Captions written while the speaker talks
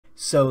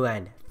So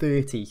then,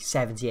 30,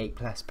 78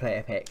 plus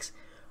player picks.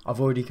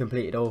 I've already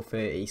completed all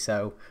 30,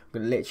 so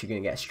I'm literally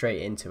going to get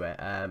straight into it.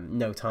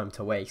 No time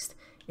to waste.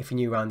 If you're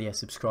new around here,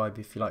 subscribe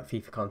if you like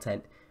FIFA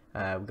content.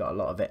 We've got a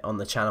lot of it on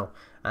the channel.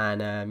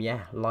 And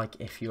yeah, like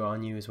if you are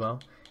new as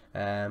well.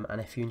 And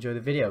if you enjoy the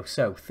video.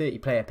 So, 30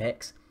 player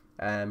picks.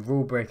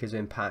 Rule breakers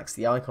in packs.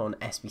 The icon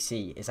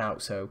SBC is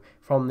out. So,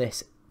 from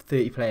this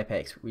 30 player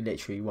picks, we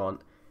literally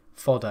want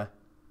fodder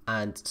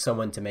and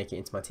someone to make it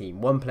into my team.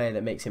 One player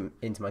that makes him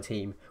into my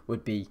team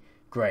would be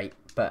great,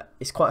 but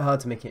it's quite hard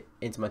to make it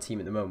into my team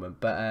at the moment.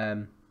 But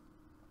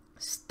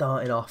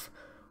starting off,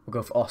 we'll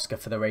go for Oscar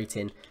for the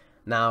rating.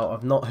 Now,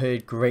 I've not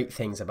heard great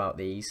things about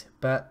these,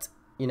 but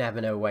you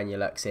never know when your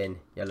luck's in,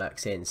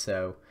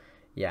 So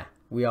yeah,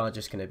 we are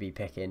just going to be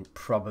picking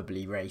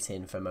probably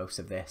rating for most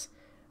of this.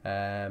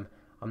 I'm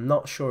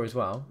not sure as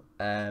well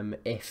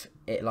if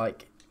it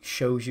like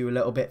shows you a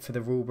little bit for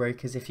the rule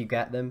breakers if you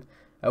get them.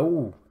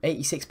 Oh,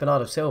 86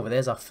 Bernardo Silva.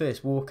 There's our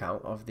first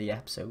walkout of the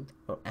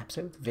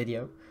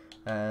video.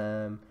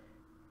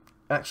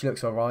 Actually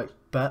looks alright,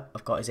 but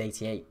I've got his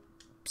 88,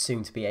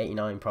 soon to be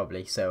 89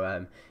 probably,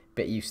 so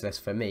bit useless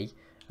for me.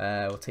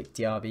 We'll take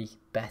Diaby,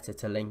 better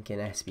to link in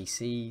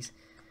SBCs.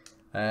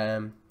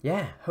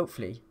 Yeah,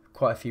 hopefully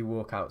quite a few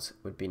walkouts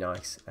would be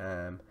nice.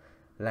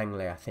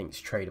 Langley I think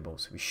is tradable,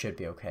 so we should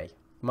be okay.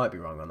 Might be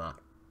wrong on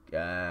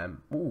that.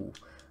 Ooh,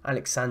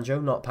 Alex Sandro,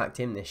 not packed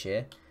in this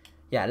year.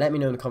 Yeah, let me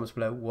know in the comments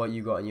below what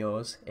you got in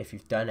yours, if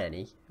you've done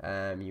any.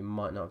 You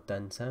might not have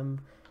done some.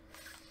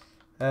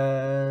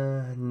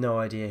 No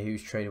idea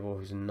who's tradable,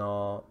 who's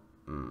not.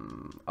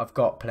 I've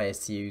got players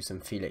to use,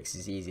 and Felix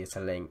is easier to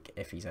link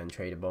if he's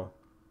untradeable.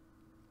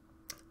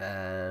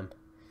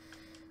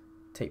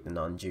 Take the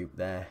non-dupe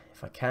there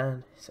if I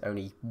can. It's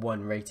only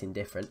one rating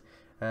different.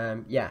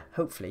 Yeah,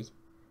 hopefully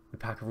we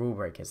pack a rule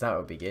breakers. That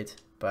would be good,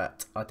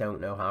 but I don't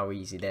know how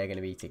easy they're going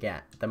to be to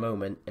get. At the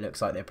moment, it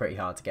looks like they're pretty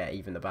hard to get,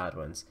 even the bad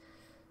ones.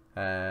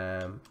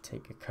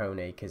 Take a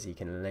Kone because he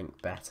can link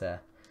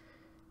better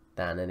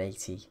than an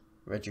 80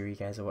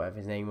 Rodriguez or whatever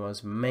his name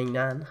was.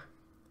 Mainan,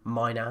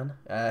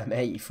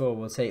 84.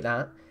 We'll take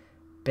that.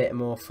 Bit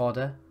more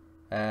fodder.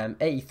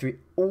 83.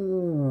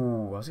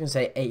 Ooh, I was gonna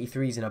say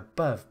 83s and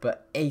above,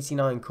 but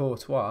 89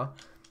 Courtois.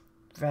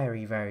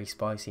 Very, very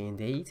spicy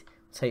indeed.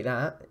 Take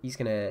that. He's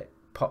gonna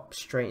pop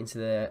straight into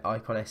the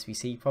icon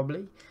SBC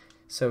probably.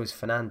 So is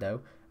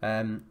Fernando.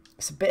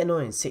 It's a bit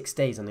annoying. 6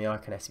 days on the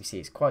icon SBC.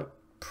 It's quite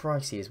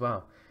pricey as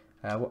well.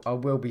 I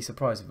will be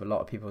surprised if a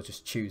lot of people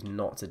just choose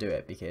not to do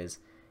it because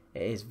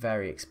it is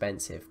very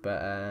expensive.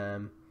 But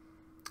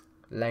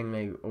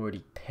Langley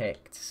already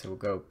picked, so we'll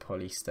go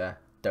Paulista.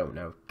 Don't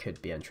know,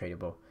 could be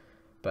untradeable.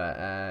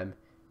 But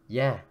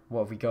yeah,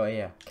 what have we got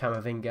here?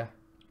 Camavinga,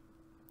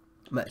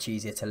 much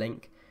easier to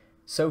link.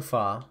 So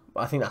far,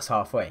 I think that's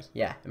halfway.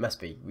 Yeah, it must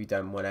be. We've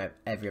done one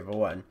every other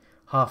one.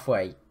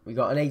 Halfway, we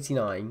got an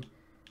 89.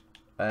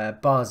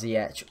 Bar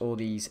ZH, all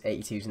these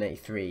 82s and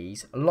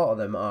 83s. A lot of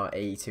them are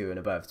 82 and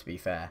above, to be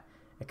fair.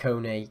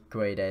 Akone,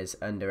 Guedes,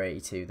 under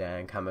 82 there,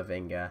 and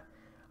Camavinga.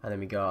 And then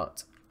we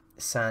got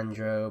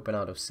Sandro,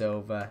 Bernardo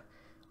Silva.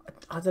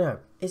 I don't know.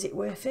 Is it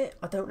worth it?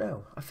 I don't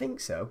know. I think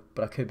so,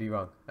 but I could be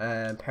wrong.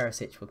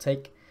 Perisic will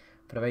take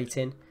for the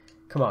rating.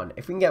 Come on,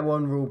 if we can get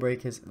one rule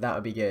breakers, that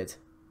would be good.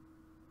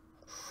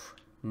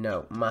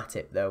 No,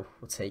 Matip though,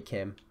 we'll take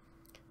him.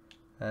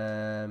 2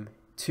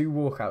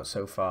 walkouts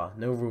so far,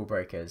 no rule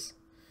breakers.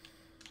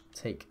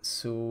 Take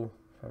Saul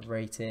for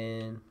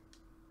rating.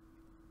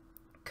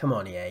 Come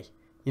on, EA.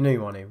 You know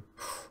you want to.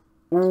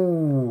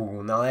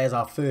 Ooh, now there's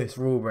our first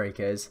rule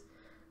breakers.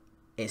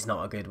 It's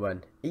not a good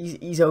one.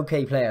 He's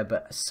okay player,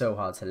 but so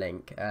hard to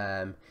link.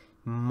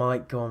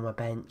 Might go on my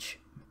bench.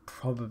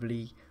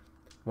 Probably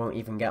won't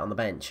even get on the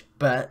bench.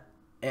 But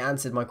it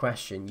answered my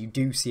question. You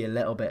do see a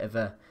little bit of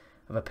a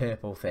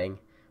purple thing.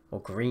 Or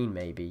green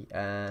maybe.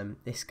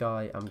 This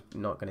guy I'm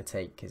not going to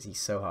take because he's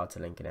so hard to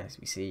link in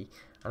SBC.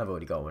 And I've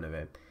already got one of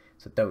him.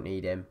 So don't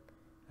need him.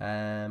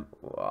 Oh,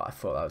 I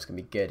thought that was going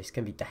to be good. It's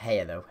going to be De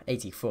Gea though.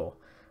 84.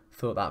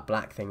 Thought that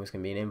black thing was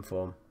going to be an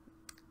inform.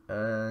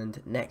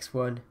 And next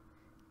one.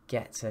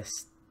 Gets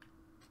us.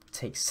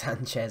 Take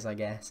Sanchez, I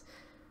guess.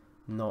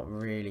 Not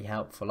really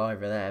helpful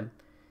either of them.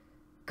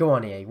 Go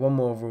on, EA. One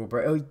more rule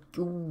break. Oh,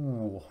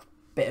 ooh,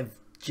 bit of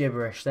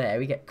gibberish there.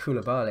 We get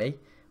Koulibaly.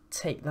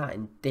 Take that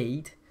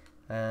indeed.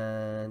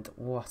 And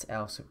what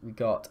else? We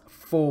got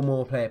 4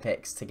 more player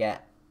picks to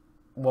get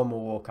one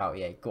more walkout.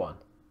 Yeah, go on.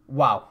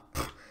 Wow.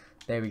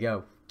 There we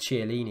go.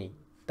 Chiellini.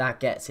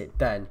 That gets it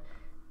done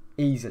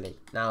easily.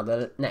 Now,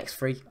 the next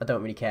 3, I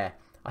don't really care.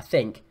 I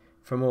think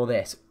from all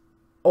this,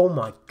 oh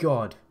my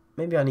god.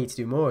 Maybe I need to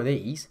do more of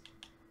these.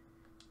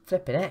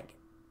 Flipping heck.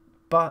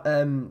 But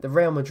the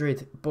Real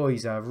Madrid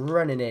boys are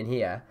running in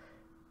here.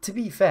 To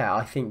be fair,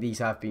 I think these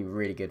have been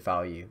really good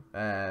value.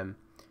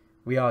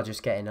 We are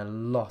just getting a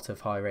lot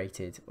of high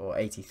rated or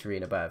 83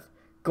 and above.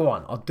 Go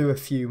on, I'll do a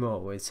few more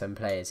with some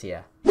players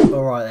here.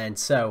 Alright then,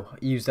 so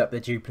used up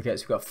the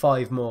duplicates. We've got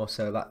 5 more,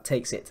 so that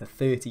takes it to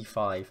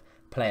 35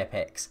 player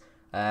picks.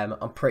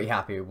 I'm pretty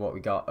happy with what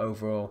we got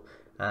overall.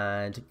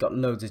 and got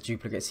loads of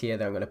duplicates here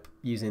that I'm going to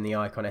use in the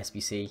icon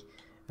SBC.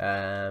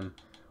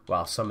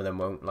 Well, some of them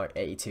won't, like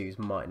 82s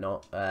might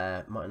not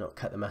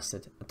cut the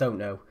mustard. I don't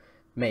know,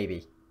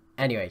 maybe.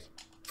 Anyway,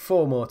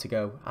 4 more to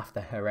go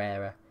after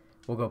Herrera.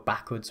 We'll go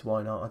backwards,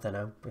 why not? I don't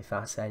know if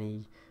that's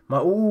any...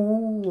 we've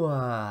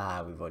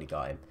already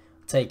got him.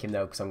 I'll take him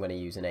though, because I'm going to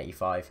use an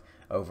 85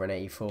 over an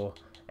 84.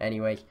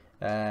 Anyway,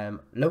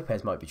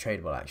 Lopez might be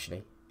tradable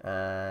actually.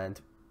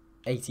 And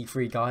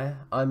 83 Gaia.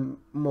 I'm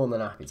more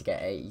than happy to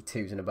get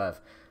 82s and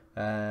above.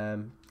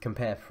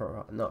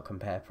 Not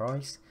compare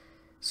price.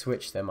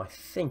 Switch them. I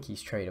think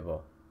he's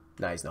tradable.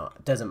 No, he's not.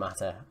 It doesn't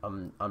matter.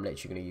 I'm literally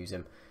going to use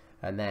him.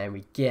 And then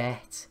we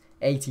get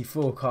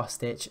 84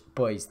 Kostic.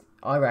 Boys,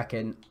 I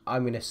reckon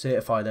I'm going to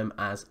certify them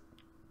as,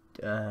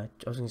 I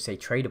was going to say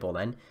tradable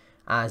then,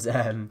 as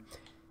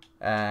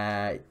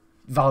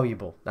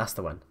valuable. That's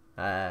the one.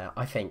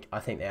 I think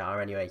they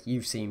are anyway.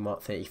 You've seen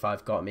what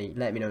 35 got me.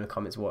 Let me know in the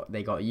comments what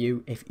they got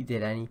you, if you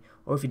did any,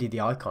 or if you did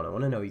the icon. I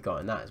want to know what you got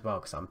in that as well,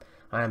 because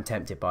I am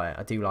tempted by it.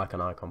 I do like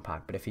an icon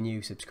pack. But if you're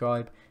new,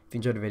 subscribe. If you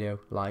enjoyed the video,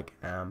 like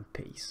and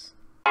peace.